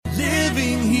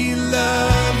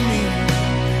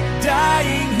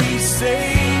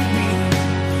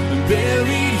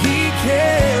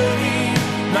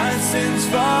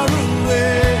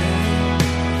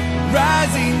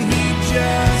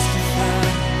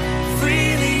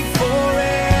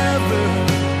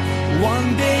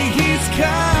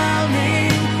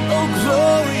coming, oh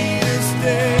glorious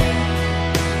day,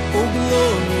 oh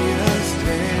glorious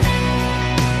day.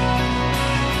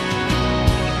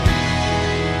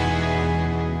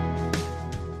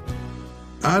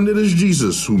 And it is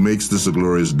Jesus who makes this a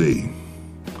glorious day.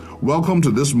 Welcome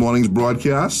to this morning's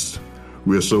broadcast.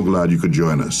 We are so glad you could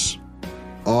join us.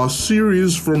 Our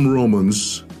series from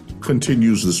Romans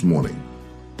continues this morning.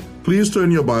 Please turn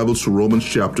your Bibles to Romans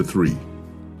chapter 3.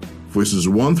 Verses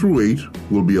 1 through 8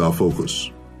 will be our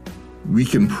focus. We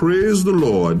can praise the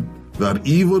Lord that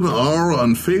even our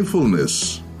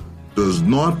unfaithfulness does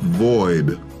not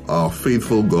void our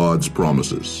faithful God's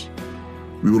promises.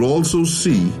 We will also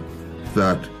see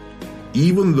that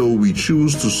even though we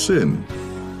choose to sin,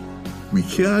 we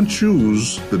can't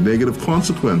choose the negative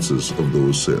consequences of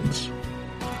those sins.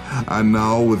 And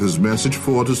now, with his message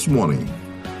for this morning,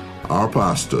 our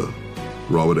pastor,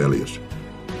 Robert Elliott.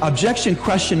 Objection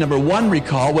question number 1,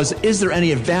 recall, was, is there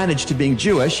any advantage to being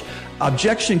Jewish?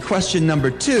 Objection question number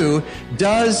 2,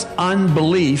 does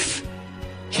unbelief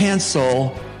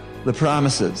cancel the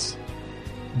promises?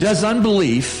 Does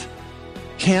unbelief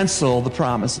cancel the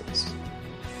promises?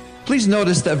 Please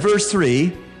notice that verse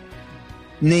 3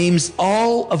 names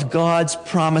all of God's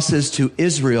promises to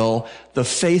Israel the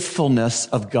faithfulness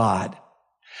of God.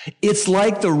 It's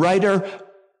like the writer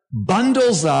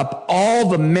bundles up all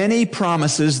the many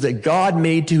promises that God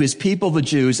made to his people, the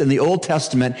Jews, in the Old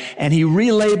Testament, and he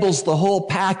relabels the whole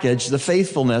package, the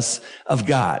faithfulness of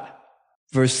God.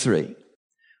 Verse 3.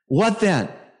 What then?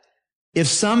 If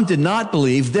some did not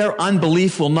believe, their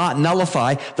unbelief will not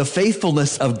nullify the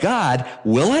faithfulness of God,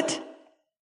 will it?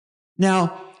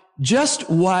 Now, just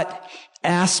what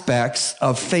aspects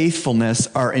of faithfulness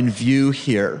are in view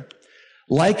here?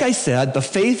 Like I said, the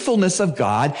faithfulness of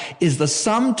God is the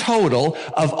sum total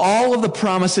of all of the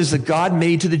promises that God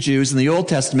made to the Jews in the Old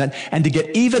Testament, and to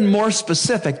get even more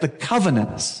specific, the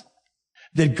covenants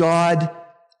that God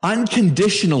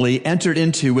unconditionally entered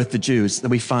into with the Jews that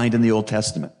we find in the Old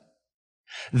Testament.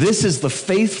 This is the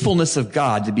faithfulness of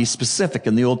God, to be specific,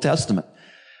 in the Old Testament.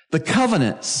 The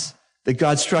covenants that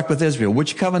God struck with Israel.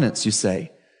 Which covenants, you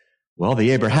say? Well,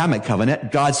 the Abrahamic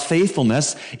covenant, God's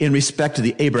faithfulness in respect to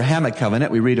the Abrahamic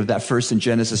covenant. We read of that first in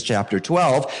Genesis chapter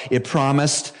 12. It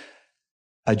promised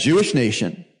a Jewish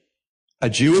nation, a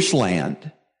Jewish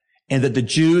land, and that the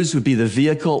Jews would be the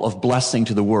vehicle of blessing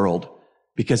to the world,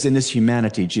 because in his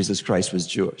humanity, Jesus Christ was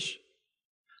Jewish.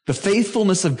 The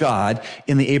faithfulness of God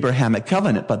in the Abrahamic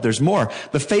covenant, but there's more.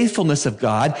 The faithfulness of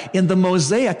God in the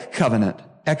Mosaic covenant.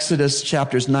 Exodus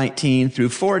chapters 19 through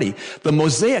 40. The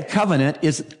Mosaic covenant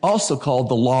is also called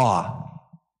the law.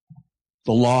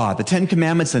 The law, the 10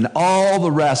 Commandments, and all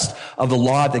the rest of the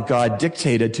law that God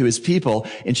dictated to his people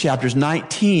in chapters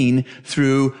 19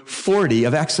 through 40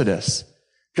 of Exodus.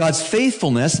 God's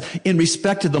faithfulness in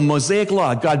respect to the Mosaic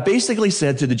law. God basically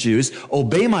said to the Jews,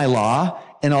 obey my law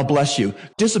and I'll bless you.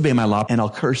 Disobey my law and I'll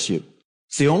curse you.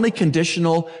 It's the only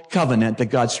conditional covenant that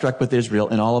God struck with Israel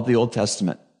in all of the Old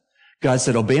Testament. God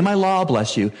said, obey my law, I'll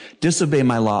bless you. Disobey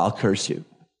my law, I'll curse you.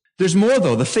 There's more,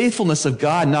 though. The faithfulness of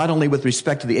God, not only with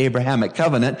respect to the Abrahamic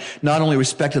covenant, not only with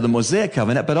respect to the Mosaic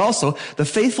covenant, but also the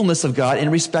faithfulness of God in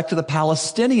respect to the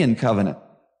Palestinian covenant.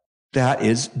 That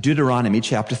is Deuteronomy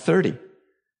chapter 30.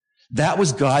 That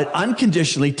was God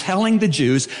unconditionally telling the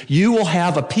Jews, you will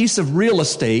have a piece of real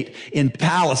estate in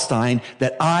Palestine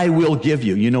that I will give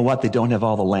you. You know what? They don't have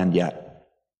all the land yet,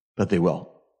 but they will.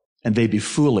 And they'd be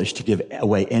foolish to give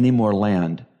away any more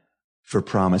land for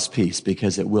promised peace,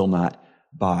 because it will not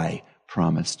buy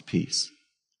promised peace.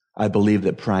 I believe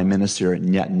that Prime Minister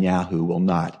Netanyahu will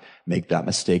not make that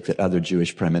mistake that other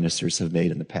Jewish prime ministers have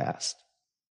made in the past.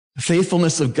 The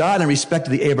faithfulness of God in respect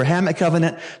to the Abrahamic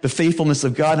covenant, the faithfulness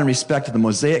of God in respect to the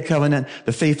Mosaic covenant,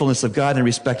 the faithfulness of God in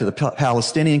respect to the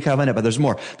Palestinian covenant, but there's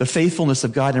more. The faithfulness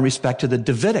of God in respect to the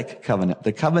Davidic covenant,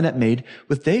 the covenant made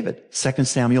with David, 2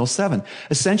 Samuel 7.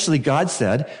 Essentially, God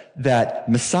said that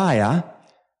Messiah,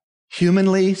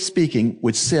 humanly speaking,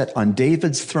 would sit on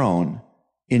David's throne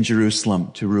in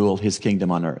Jerusalem to rule his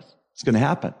kingdom on earth. It's going to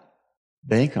happen.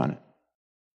 Bank on it.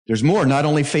 There's more, not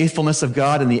only faithfulness of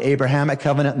God in the Abrahamic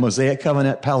covenant, Mosaic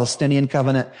covenant, Palestinian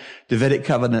covenant, Davidic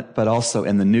covenant, but also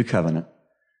in the new covenant,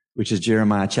 which is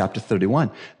Jeremiah chapter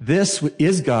 31. This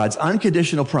is God's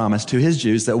unconditional promise to his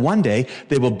Jews that one day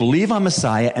they will believe on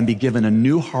Messiah and be given a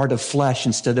new heart of flesh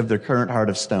instead of their current heart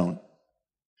of stone.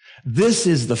 This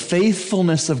is the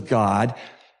faithfulness of God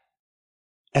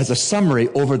as a summary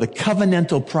over the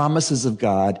covenantal promises of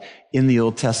God in the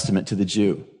Old Testament to the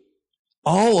Jew.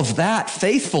 All of that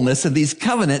faithfulness of these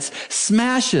covenants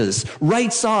smashes,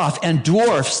 writes off, and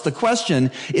dwarfs the question,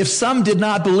 if some did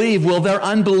not believe, will their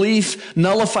unbelief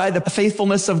nullify the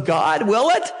faithfulness of God? Will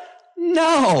it?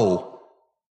 No.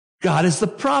 God is the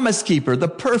promise keeper, the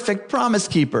perfect promise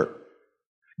keeper.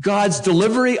 God's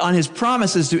delivery on his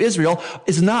promises to Israel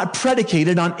is not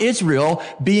predicated on Israel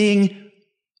being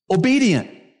obedient.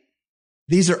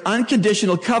 These are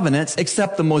unconditional covenants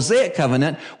except the Mosaic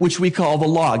covenant, which we call the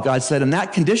law. God said, in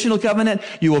that conditional covenant,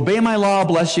 you obey my law, I'll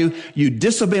bless you. You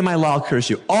disobey my law, I'll curse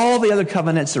you. All the other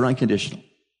covenants are unconditional.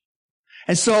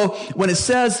 And so when it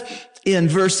says in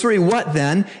verse 3, what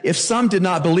then? If some did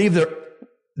not believe,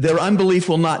 their unbelief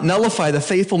will not nullify the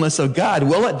faithfulness of God,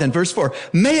 will it? Then verse 4,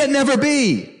 may it never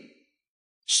be.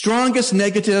 Strongest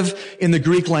negative in the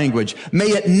Greek language. May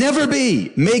it never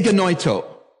be. Meganoito.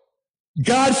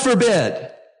 God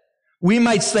forbid. We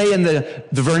might say in the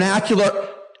vernacular,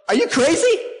 are you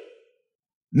crazy?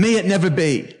 May it never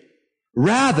be.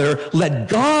 Rather, let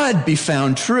God be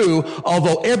found true,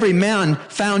 although every man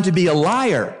found to be a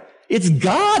liar. It's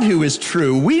God who is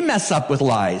true. We mess up with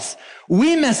lies.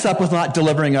 We mess up with not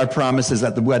delivering our promises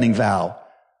at the wedding vow.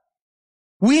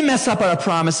 We mess up our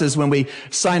promises when we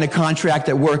sign a contract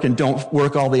at work and don't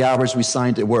work all the hours we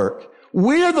signed at work.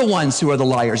 We're the ones who are the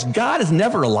liars. God is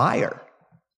never a liar.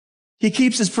 He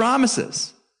keeps his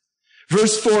promises.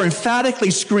 Verse 4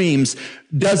 emphatically screams,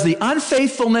 does the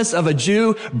unfaithfulness of a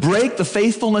Jew break the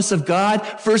faithfulness of God?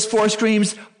 Verse 4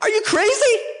 screams, are you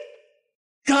crazy?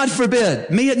 God forbid.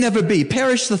 May it never be.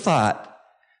 Perish the thought.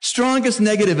 Strongest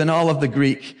negative in all of the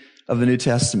Greek of the New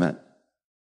Testament.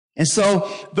 And so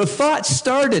the thought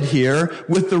started here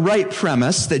with the right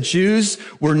premise that Jews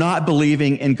were not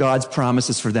believing in God's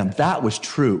promises for them. That was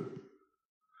true.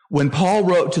 When Paul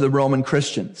wrote to the Roman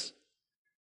Christians,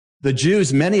 the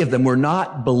Jews, many of them were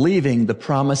not believing the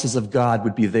promises of God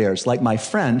would be theirs. Like my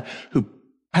friend who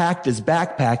packed his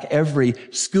backpack every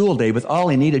school day with all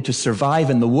he needed to survive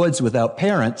in the woods without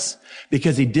parents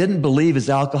because he didn't believe his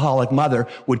alcoholic mother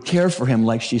would care for him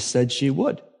like she said she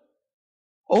would.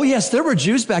 Oh yes, there were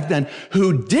Jews back then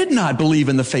who did not believe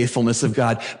in the faithfulness of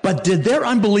God, but did their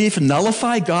unbelief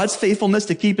nullify God's faithfulness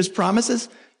to keep his promises?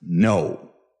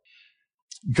 No.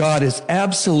 God is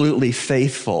absolutely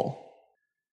faithful,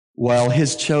 while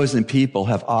his chosen people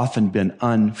have often been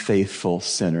unfaithful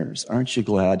sinners. Aren't you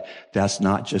glad that's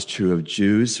not just true of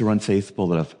Jews who are unfaithful,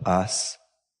 but of us?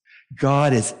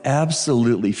 God is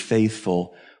absolutely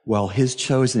faithful, while his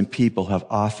chosen people have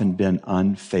often been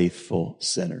unfaithful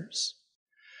sinners.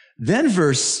 Then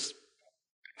verse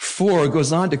 4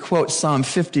 goes on to quote Psalm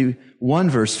 51,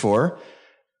 verse 4.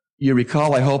 You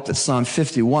recall, I hope, that Psalm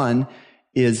 51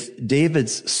 is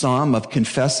David's psalm of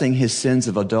confessing his sins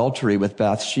of adultery with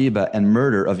Bathsheba and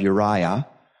murder of Uriah.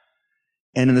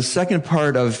 And in the second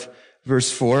part of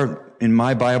verse 4, in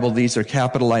my Bible, these are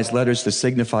capitalized letters to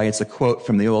signify it's a quote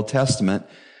from the Old Testament,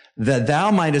 that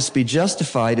thou mightest be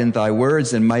justified in thy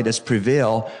words and mightest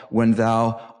prevail when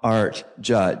thou art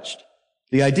judged.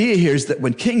 The idea here is that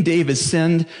when King David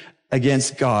sinned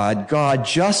against God, God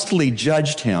justly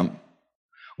judged him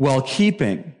while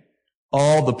keeping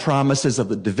all the promises of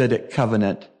the Davidic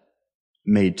covenant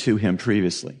made to him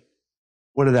previously.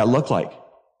 What did that look like?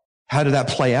 How did that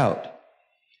play out?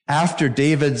 After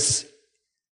David's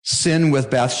sin with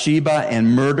Bathsheba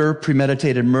and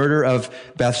premeditated murder of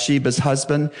Bathsheba's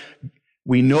husband,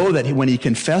 we know that when he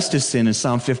confessed his sin in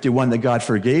Psalm 51, that God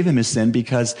forgave him his sin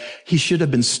because he should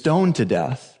have been stoned to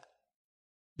death.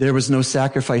 There was no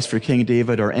sacrifice for King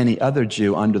David or any other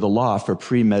Jew under the law for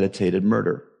premeditated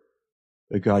murder.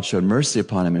 But God showed mercy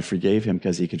upon him and forgave him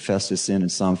because he confessed his sin in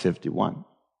Psalm 51.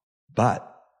 But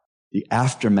the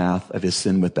aftermath of his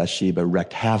sin with Bathsheba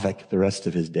wreaked havoc the rest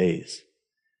of his days.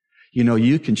 You know,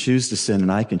 you can choose to sin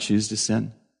and I can choose to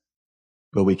sin,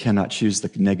 but we cannot choose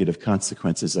the negative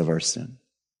consequences of our sin.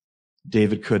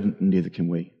 David couldn't, and neither can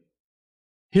we.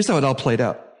 Here's how it all played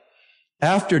out.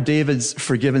 After David's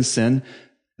forgiven sin,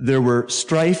 there were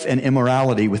strife and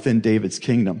immorality within David's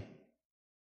kingdom.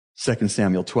 2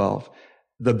 Samuel 12.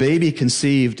 The baby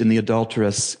conceived in the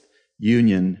adulterous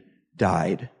union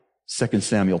died. 2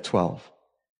 Samuel 12.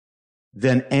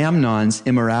 Then Amnon's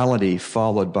immorality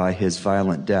followed by his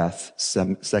violent death.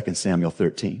 2 Samuel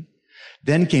 13.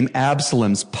 Then came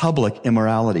Absalom's public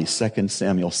immorality, 2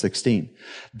 Samuel 16.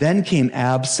 Then came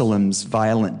Absalom's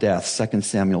violent death, 2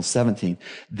 Samuel 17.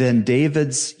 Then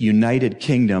David's united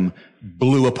kingdom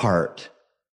blew apart,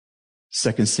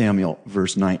 2 Samuel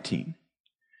verse 19.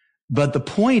 But the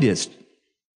point is,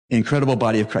 incredible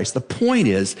body of Christ, the point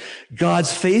is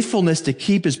God's faithfulness to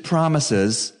keep his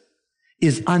promises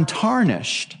is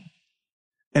untarnished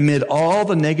amid all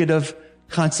the negative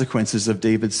consequences of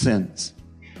David's sins.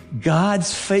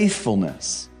 God's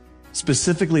faithfulness,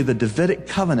 specifically the Davidic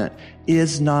covenant,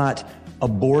 is not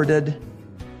aborted,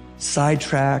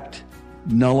 sidetracked,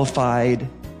 nullified,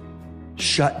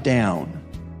 shut down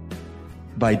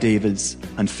by David's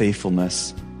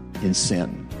unfaithfulness in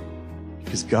sin.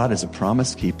 Because God is a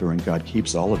promise keeper and God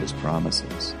keeps all of his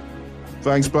promises.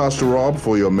 Thanks, Pastor Rob,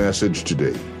 for your message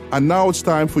today. And now it's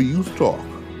time for Youth Talk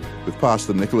with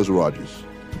Pastor Nicholas Rogers.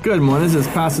 Good morning, this is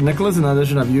Pastor Nicholas, another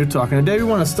edition of Youth Talk. And today we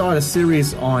want to start a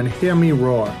series on Hear Me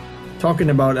Roar, talking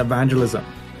about evangelism.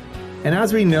 And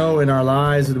as we know in our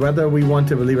lives, whether we want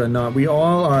to believe it or not, we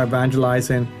all are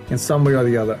evangelizing in some way or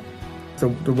the other. So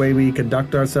the way we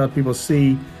conduct ourselves, people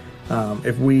see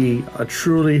if we are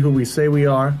truly who we say we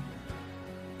are.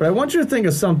 But I want you to think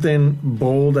of something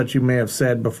bold that you may have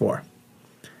said before.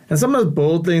 And some of those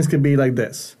bold things could be like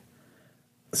this.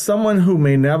 Someone who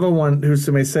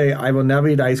may say, I will never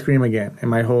eat ice cream again in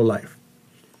my whole life.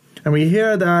 And we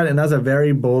hear that, and that's a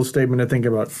very bold statement to think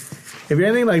about. If you're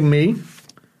anything like me,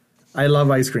 I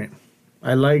love ice cream.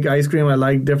 I like ice cream. I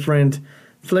like different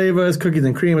flavors. Cookies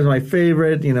and cream is my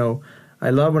favorite. You know, I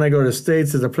love when I go to the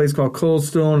States. There's a place called Cold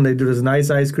Stone. They do this nice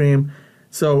ice cream.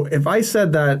 So if I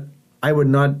said that, I would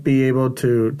not be able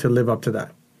to live up to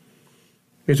that.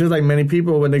 It's just like many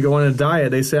people, when they go on a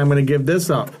diet, they say, I'm going to give this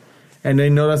up. And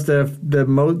they notice that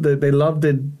they love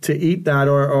to eat that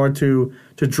or to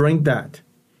drink that.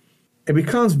 It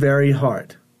becomes very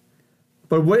hard.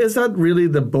 But what is that really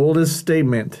the boldest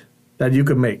statement that you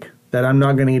could make? That I'm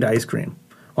not going to eat ice cream,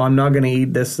 or I'm not going to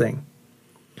eat this thing.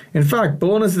 In fact,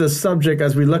 boldness is a subject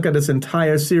as we look at this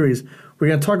entire series. We're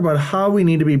going to talk about how we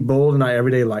need to be bold in our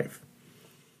everyday life.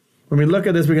 When we look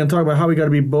at this, we're going to talk about how we got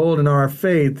to be bold in our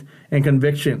faith and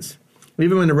convictions,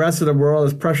 even when the rest of the world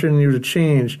is pressuring you to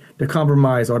change, to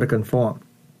compromise, or to conform.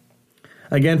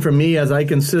 Again, for me, as I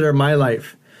consider my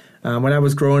life, when I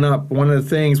was growing up, one of the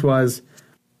things was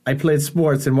I played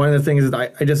sports, and one of the things is I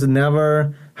just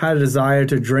never had a desire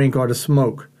to drink or to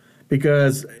smoke,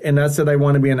 because in that said, I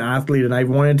want to be an athlete, and I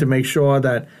wanted to make sure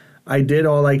that I did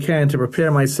all I can to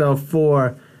prepare myself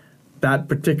for that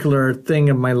particular thing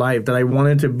in my life, that I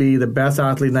wanted to be the best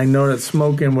athlete, and I know that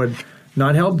smoking would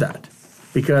not help that,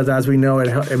 because as we know,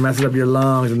 it messes up your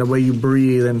lungs and the way you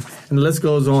breathe, and the list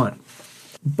goes on.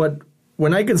 But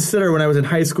when I consider when I was in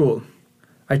high school,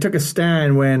 I took a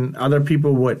stand when other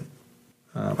people would.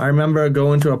 I remember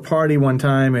going to a party one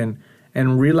time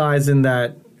and realizing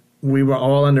that we were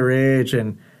all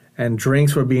underage and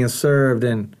drinks were being served.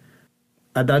 And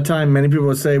at that time, many people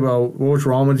would say, well, what's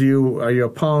wrong with you? Are you a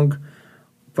punk?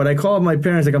 But I called my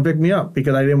parents to come pick me up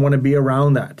because I didn't want to be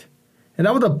around that. And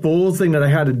that was a bold thing that I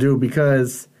had to do,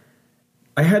 because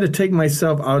I had to take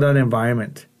myself out of that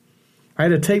environment. I had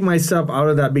to take myself out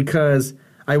of that because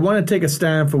I wanted to take a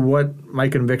stand for what my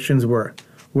convictions were,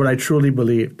 what I truly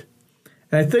believed.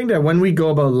 And I think that when we go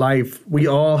about life, we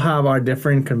all have our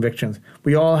different convictions.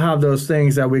 We all have those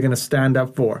things that we're going to stand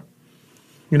up for.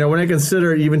 You know, when I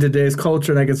consider even today's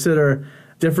culture, and I consider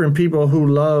different people who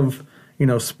love,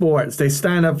 sports, they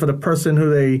stand up for the person who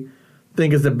they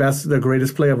think is the best, the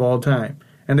greatest player of all time.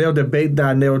 And they'll debate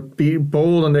that, and they'll be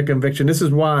bold on their conviction. This is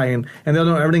why, and they'll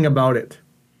know everything about it.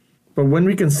 But when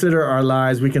we consider our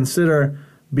lives, we consider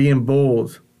being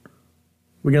bold.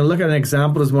 We're going to look at an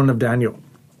example as one of Daniel.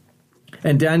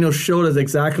 And Daniel showed us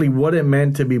exactly what it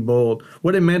meant to be bold,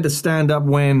 what it meant to stand up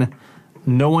when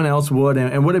no one else would,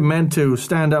 and what it meant to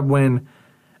stand up when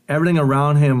everything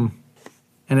around him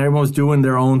and everyone was doing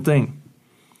their own thing.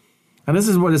 And this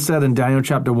is what it said in Daniel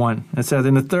chapter 1. It says,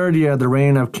 in the 3rd year of the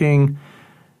reign of King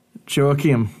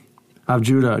Joachim of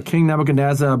Judah, King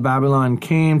Nebuchadnezzar of Babylon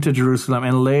came to Jerusalem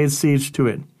and laid siege to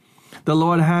it. The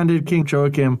Lord handed King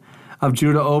Joachim of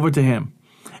Judah over to him,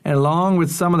 and along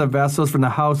with some of the vessels from the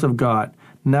house of God,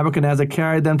 Nebuchadnezzar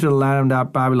carried them to the land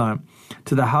of Babylon,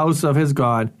 to the house of his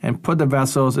God, and put the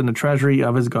vessels in the treasury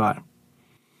of his God.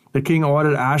 The king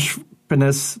ordered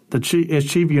Ashpenaz,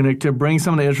 his chief eunuch, to bring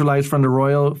some of the Israelites from the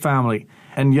royal family,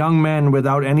 and young men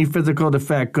without any physical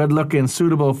defect, good-looking,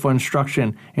 suitable for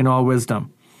instruction in all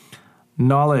wisdom,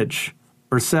 knowledge,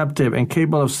 receptive, and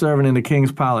capable of serving in the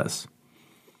king's palace.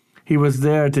 He was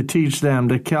there to teach them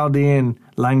the Chaldean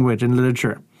language and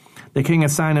literature. The king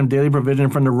assigned him daily provision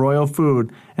from the royal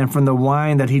food and from the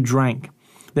wine that he drank.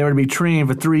 They were to be trained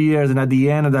for 3 years, and at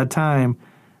the end of that time,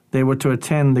 they were to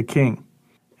attend the king.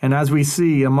 And as we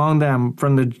see, among them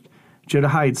from the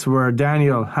Judahites were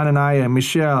Daniel, Hananiah,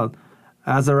 Mishael,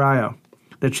 Azariah.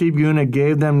 The chief eunuch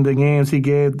gave them the names he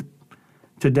gave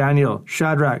to Daniel,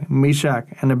 Shadrach, Meshach,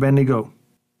 and Abednego.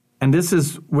 And this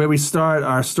is where we start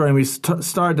our story. And we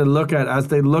start to look at, as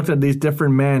they looked at these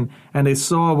different men and they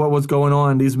saw what was going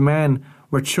on, these men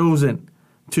were chosen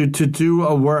to do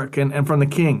a work and from the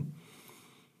king.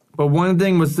 But one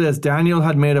thing was this: Daniel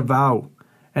had made a vow.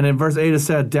 And in verse 8 it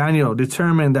said, Daniel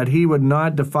determined that he would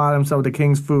not defile himself with the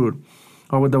king's food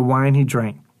or with the wine he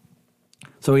drank.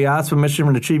 So he asked permission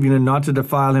from the chief eunuch not to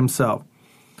defile himself.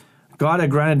 God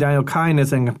had granted Daniel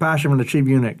kindness and compassion from the chief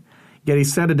eunuch. Yet he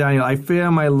said to Daniel, I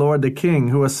fear my lord the king,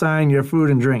 who assigned your food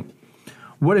and drink.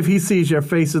 What if he sees your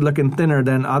faces looking thinner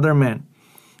than other men?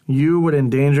 You would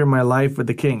endanger my life with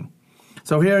the king.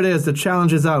 So here it is, the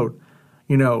challenge is out.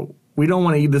 We don't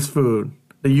want to eat this food.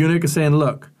 The eunuch is saying,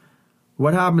 look,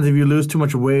 what happens if you lose too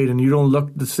much weight and you don't look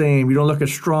the same, you don't look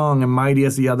as strong and mighty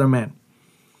as the other men?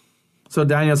 So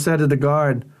Daniel said to the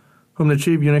guard, whom the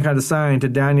chief eunuch had assigned, to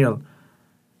Daniel,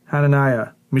 Hananiah,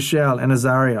 Mishael, and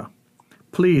Azariah,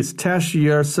 please test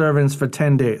your servants for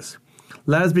 10 days.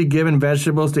 Let us be given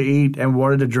vegetables to eat and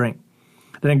water to drink.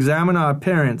 Then examine our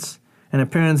appearance and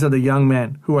appearance of the young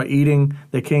men who are eating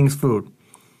the king's food.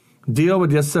 Deal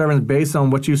with your servants based on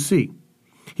what you see.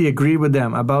 He agreed with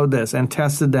them about this and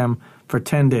tested them for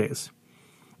 10 days.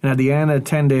 And at the end of the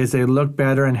 10 days, they looked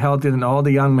better and healthier than all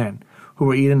the young men who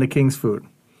were eating the king's food.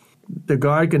 The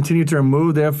guard continued to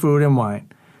remove their food and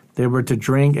wine. They were to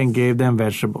drink and gave them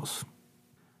vegetables.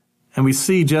 And we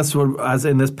see just as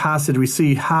in this passage, we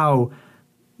see how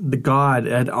the God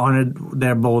had honored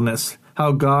their boldness,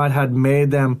 how God had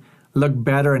made them look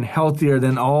better and healthier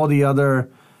than all the other,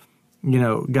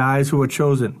 guys who were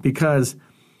chosen, because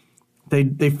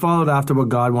they followed after what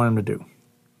God wanted them to do.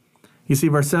 You see,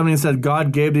 verse 17 says,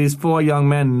 God gave these 4 young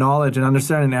men knowledge and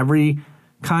understanding every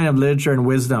kind of literature and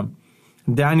wisdom.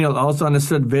 Daniel also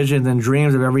understood visions and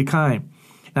dreams of every kind.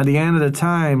 At the end of the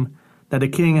time that the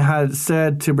king had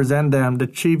said to present them, the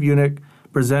chief eunuch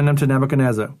presented them to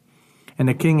Nebuchadnezzar. And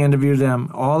the king interviewed them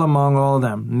among all of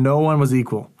them. No one was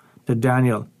equal to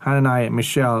Daniel, Hananiah,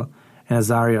 Mishael, and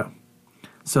Azariah.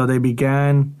 So they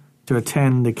began to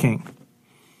attend the king.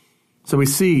 So we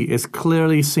see, it's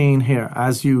clearly seen here,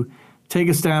 as you take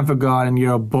a stand for God and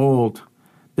you're bold,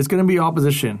 there's going to be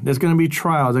opposition. There's going to be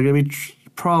trials. There's going to be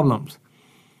problems.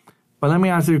 But let me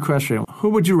ask you a question. Who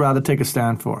would you rather take a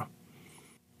stand for?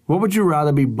 What would you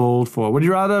rather be bold for? Would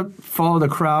you rather follow the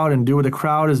crowd and do what the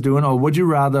crowd is doing, or would you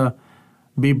rather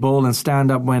be bold and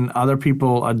stand up when other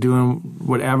people are doing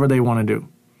whatever they want to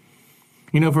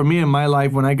do? For me in my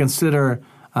life, when I consider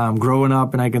growing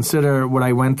up and I consider what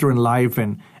I went through in life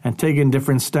and taking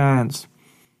different stands,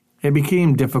 it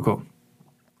became difficult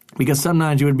because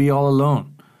sometimes you would be all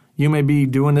alone. You may be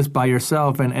doing this by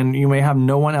yourself and you may have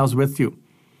no one else with you.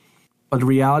 But the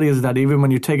reality is that even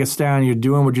when you take a stand, you're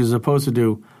doing what you're supposed to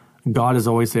do, God is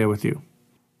always there with you.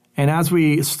 And as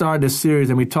we start this series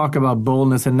and we talk about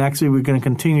boldness, and next week we're going to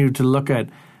continue to look at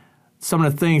some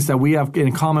of the things that we have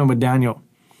in common with Daniel,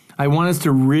 I want us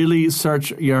to really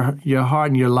search your heart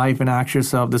and your life and ask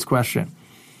yourself this question.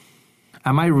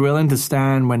 Am I willing to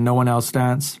stand when no one else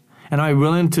stands? Am I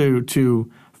willing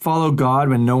to follow God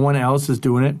when no one else is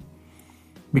doing it?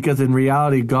 Because in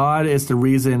reality, God is the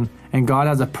reason, and God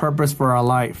has a purpose for our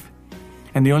life.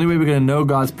 And the only way we're going to know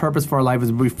God's purpose for our life is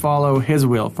if we follow His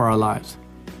will for our lives.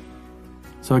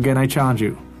 So again, I challenge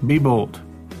you, be bold,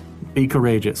 be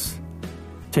courageous.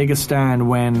 Take a stand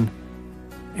when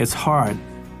it's hard,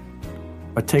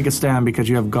 but take a stand because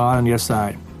you have God on your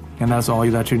side, and that's all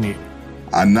that you need.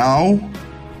 And now,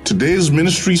 today's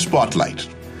ministry spotlight.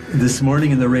 This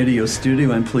morning in the radio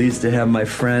studio, I'm pleased to have my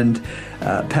friend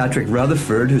Patrick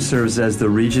Rutherford, who serves as the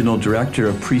Regional Director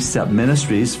of Precept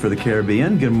Ministries for the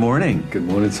Caribbean. Good morning. Good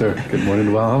morning, sir. Good morning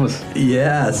to Bahamas.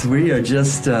 Yes, we are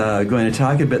just going to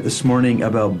talk a bit this morning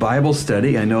about Bible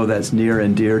study. I know that's near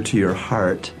and dear to your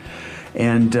heart.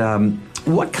 And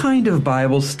what kind of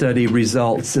Bible study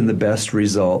results in the best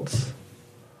results?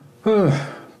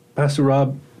 Pastor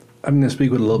Rob, I'm going to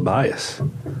speak with a little bias.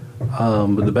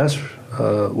 But the best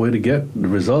way to get the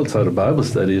results out of Bible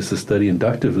study is to study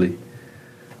inductively.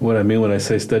 What I mean when I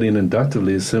say studying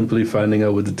inductively is simply finding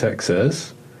out what the text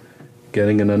says,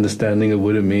 getting an understanding of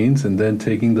what it means, and then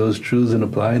taking those truths and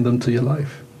applying them to your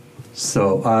life.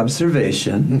 So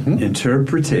observation,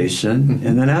 interpretation,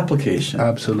 and then application.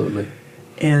 Absolutely.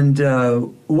 And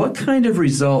what kind of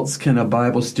results can a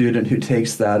Bible student who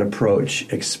takes that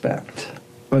approach expect?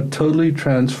 A totally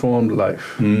transformed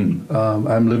life.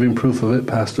 I'm living proof of it,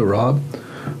 Pastor Rob.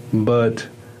 But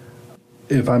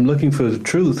if I'm looking for the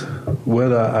truth,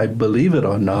 whether I believe it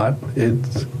or not, it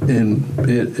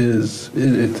is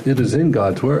in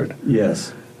God's Word.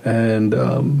 Yes. And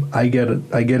I get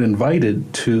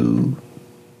invited to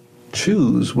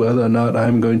choose whether or not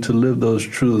I'm going to live those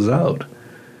truths out.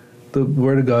 The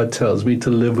Word of God tells me to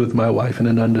live with my wife in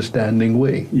an understanding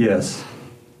way. Yes.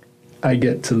 I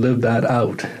get to live that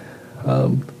out.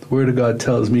 The Word of God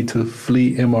tells me to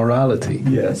flee immorality.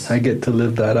 Yes. I get to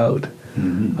live that out.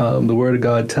 Mm-hmm. The Word of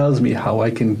God tells me how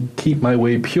I can keep my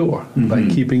way pure by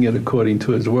keeping it according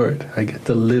to His Word. I get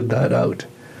to live that out.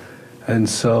 And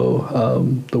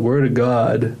so the Word of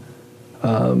God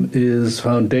is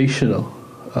foundational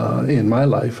in my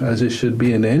life, as it should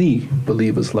be in any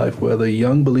believer's life, whether a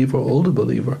young believer or older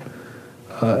believer,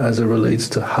 as it relates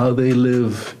to how they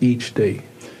live each day.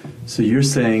 So you're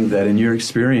saying that in your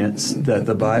experience that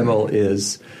the Bible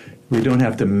is, we don't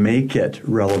have to make it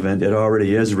relevant, it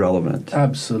already is relevant.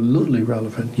 Absolutely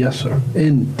relevant. Yes, sir.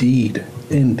 Indeed.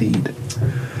 Indeed.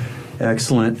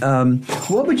 Excellent.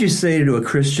 What would you say to a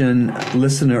Christian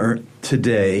listener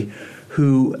today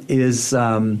who is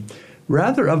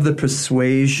rather of the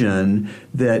persuasion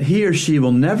that he or she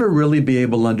will never really be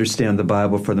able to understand the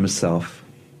Bible for themselves?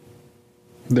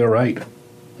 They're right.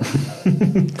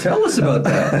 Tell us about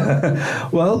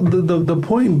that. Well, the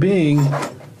point being,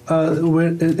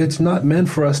 it's not meant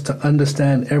for us to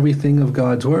understand everything of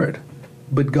God's Word,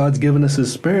 but God's given us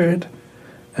His Spirit,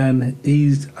 and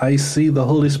I see the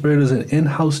Holy Spirit as an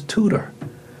in-house tutor.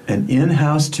 An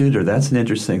in-house tutor, that's an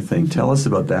interesting thing. Tell us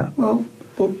about that. Well,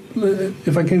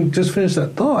 if I can just finish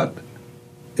that thought,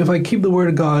 if I keep the Word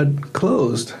of God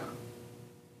closed,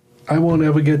 I won't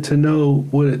ever get to know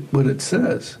what it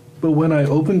says. But when I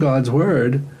open God's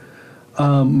Word,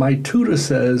 my tutor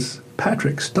says,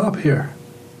 Patrick, stop here.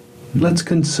 Let's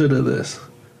consider this.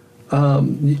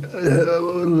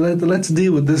 Let's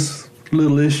deal with this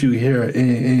little issue here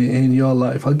in your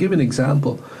life. I'll give an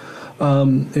example.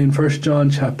 In 1 John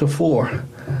chapter 4,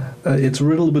 it's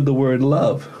riddled with the word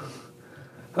love.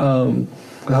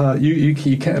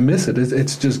 You can't miss it.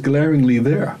 It's just glaringly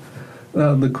there.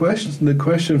 The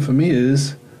question for me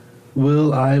is,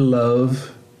 will I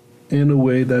love in a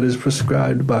way that is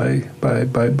prescribed by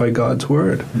God's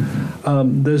Word?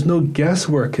 There's no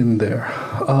guesswork in there.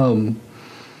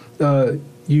 You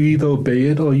either obey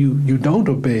it or you don't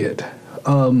obey it.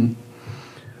 I'll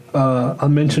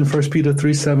mention 1 Peter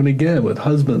 3:7 again with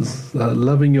husbands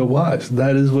loving your wives.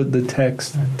 That is what the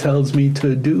text tells me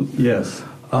to do. Yes.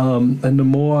 And the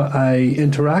more I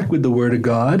interact with the Word of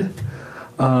God,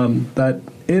 that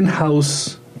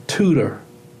in-house tutor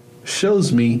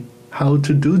shows me how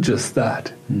to do just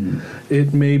that.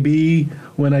 It may be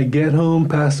when I get home,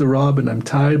 Pastor Rob, and I'm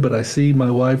tired, but I see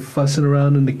my wife fussing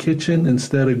around in the kitchen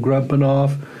instead of grumping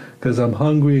off because I'm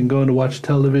hungry and going to watch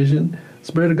television.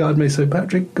 Spirit of God may say,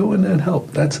 Patrick, go in there and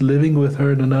help. That's living with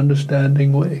her in an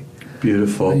understanding way.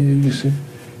 Beautiful. You see?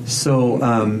 So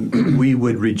we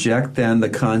would reject then the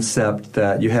concept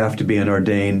that you have to be an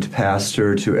ordained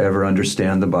pastor to ever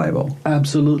understand the Bible.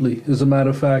 Absolutely. As a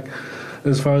matter of fact,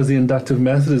 as far as the inductive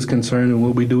method is concerned and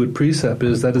what we do with precept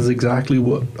is, that is exactly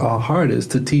what our heart is,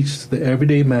 to teach the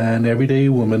everyday man, everyday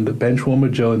woman, the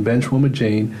benchwarmer Joe and benchwarmer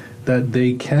Jane, that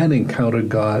they can encounter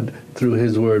God through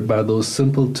His Word by those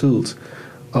simple tools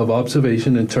of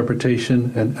observation,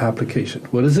 interpretation, and application.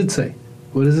 What does it say?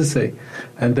 What does it say?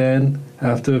 And then,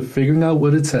 after figuring out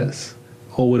what it says,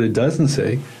 or what it doesn't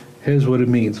say, here's what it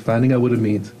means, finding out what it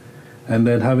means. And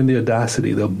then having the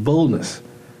audacity, the boldness,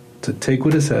 to take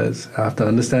what it says, after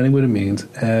understanding what it means,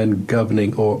 and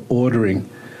governing or ordering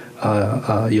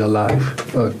your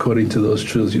life according to those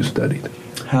truths you studied.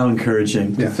 How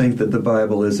encouraging to think that the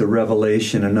Bible is a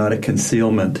revelation and not a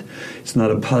concealment. It's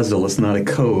not a puzzle. It's not a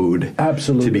code.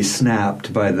 Absolutely. To be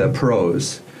snapped by the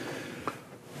pros.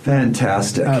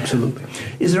 Fantastic. Absolutely.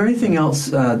 Is there anything else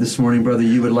this morning, brother,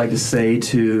 you would like to say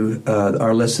to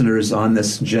our listeners on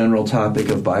this general topic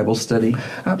of Bible study?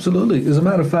 Absolutely. As a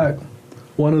matter of fact,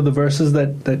 one of the verses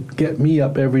that get me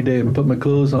up every day and put my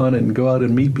clothes on and go out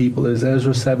and meet people is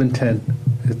Ezra 7:10.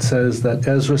 It says that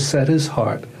Ezra set his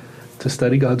heart to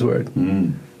study God's Word,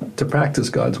 to practice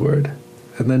God's Word,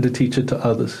 and then to teach it to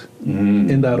others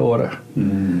in that order.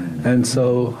 And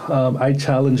so I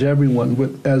challenge everyone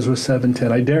with Ezra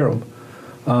 7:10. I dare them.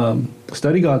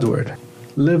 Study God's Word.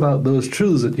 Live out those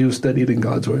truths that you've studied in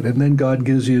God's Word. And then God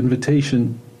gives you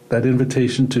that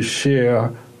invitation to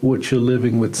share what you're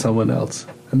living with someone else.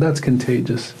 And that's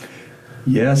contagious.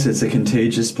 Yes, it's a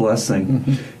contagious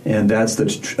blessing. And that's the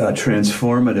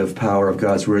transformative power of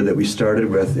God's Word that we started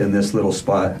with in this little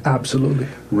spot. Absolutely.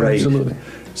 Right. Absolutely.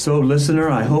 So, listener,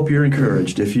 I hope you're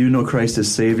encouraged. If you know Christ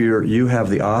as Savior, you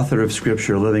have the author of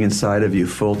Scripture living inside of you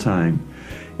full time.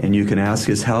 And you can ask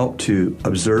His help to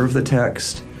observe the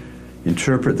text,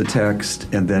 interpret the text,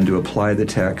 and then to apply the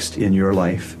text in your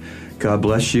life. God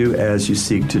bless you as you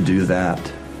seek to do that.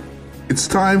 It's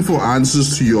time for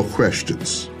answers to your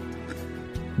questions.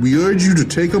 We urge you to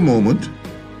take a moment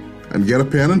and get a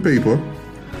pen and paper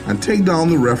and take down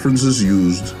the references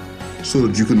used so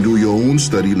that you can do your own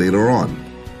study later on.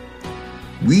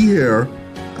 We here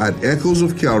at Echoes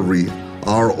of Calvary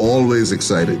are always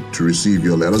excited to receive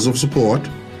your letters of support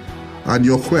and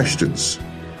your questions,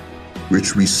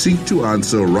 which we seek to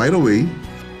answer right away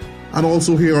and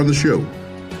also here on the show.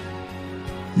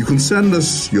 You can send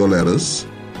us your letters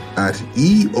at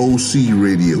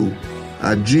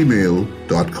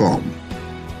eocradio@gmail.com.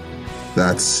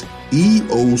 That's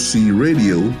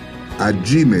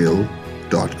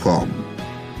eocradio@gmail.com.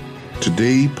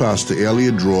 Today, Pastor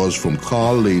Elliot draws from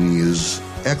Carl Laney's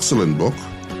excellent book,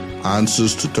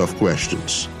 Answers to Tough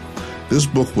Questions. This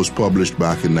book was published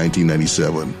back in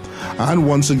 1997. And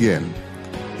once again,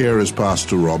 here is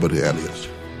Pastor Robert Elliott.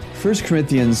 1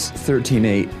 Corinthians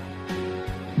 13:8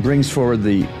 brings forward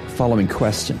the following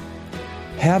question.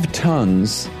 Have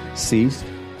tongues ceased?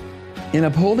 In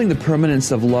upholding the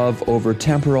permanence of love over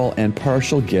temporal and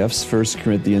partial gifts, 1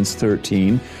 Corinthians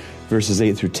 13, verses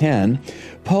 8 through 10,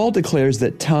 Paul declares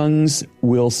that tongues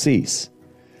will cease.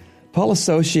 Paul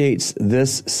associates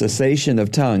this cessation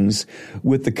of tongues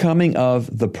with the coming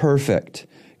of the perfect,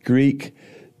 Greek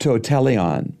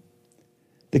totelion.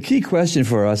 The key question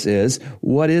for us is,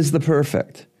 what is the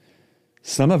perfect?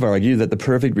 Some have argued that the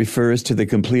perfect refers to the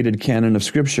completed canon of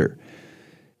Scripture.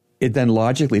 It then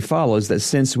logically follows that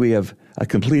since we have a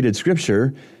completed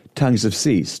Scripture, tongues have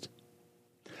ceased.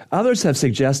 Others have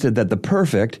suggested that the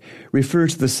perfect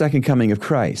refers to the second coming of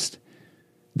Christ.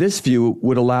 This view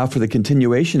would allow for the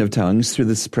continuation of tongues through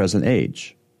this present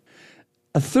age.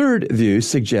 A third view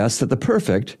suggests that the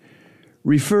perfect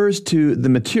refers to the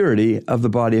maturity of the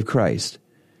body of Christ.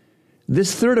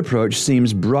 This third approach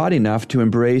seems broad enough to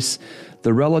embrace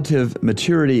the relative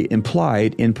maturity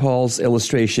implied in Paul's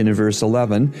illustration in verse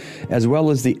 11, as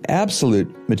well as the absolute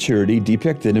maturity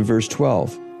depicted in verse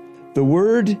 12. The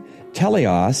word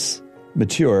teleos,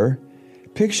 mature,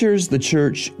 pictures the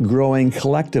church growing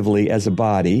collectively as a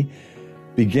body,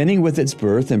 beginning with its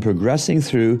birth and progressing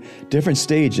through different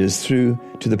stages through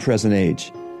to the present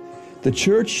age. The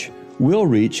church will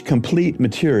reach complete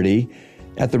maturity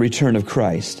at the return of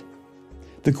Christ.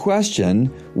 The question,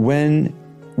 when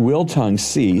will tongues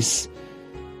cease,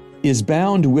 is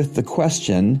bound with the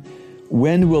question,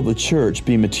 when will the church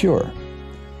be mature?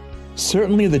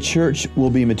 Certainly the church will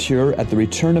be mature at the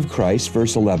return of Christ,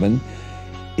 verse 11.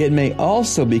 It may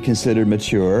also be considered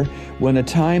mature when a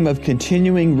time of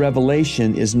continuing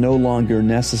revelation is no longer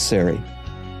necessary.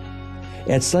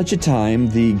 At such a time,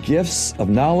 the gifts of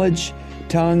knowledge,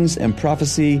 tongues, and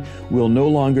prophecy will no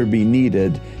longer be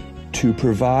needed to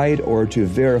provide or to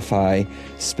verify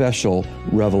special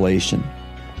revelation.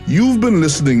 You've been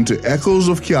listening to Echoes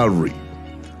of Calvary,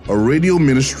 a radio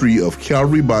ministry of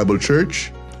Calvary Bible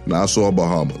Church, Nassau,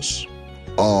 Bahamas.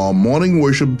 Our morning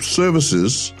worship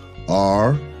services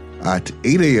are at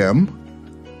 8 a.m.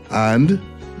 and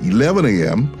 11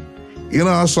 a.m. in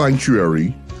our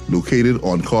sanctuary located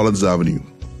on Collins Avenue.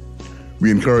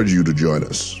 We encourage you to join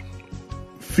us.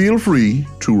 Feel free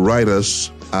to write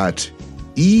us at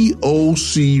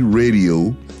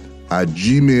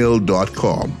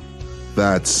eocradio@gmail.com.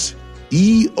 That's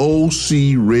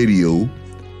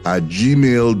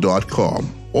eocradio@gmail.com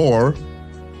or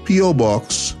P.O.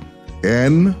 Box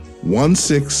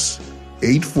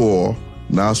N1684,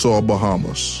 Nassau,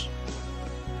 Bahamas.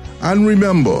 And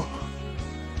remember,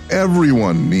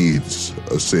 everyone needs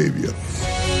a Savior.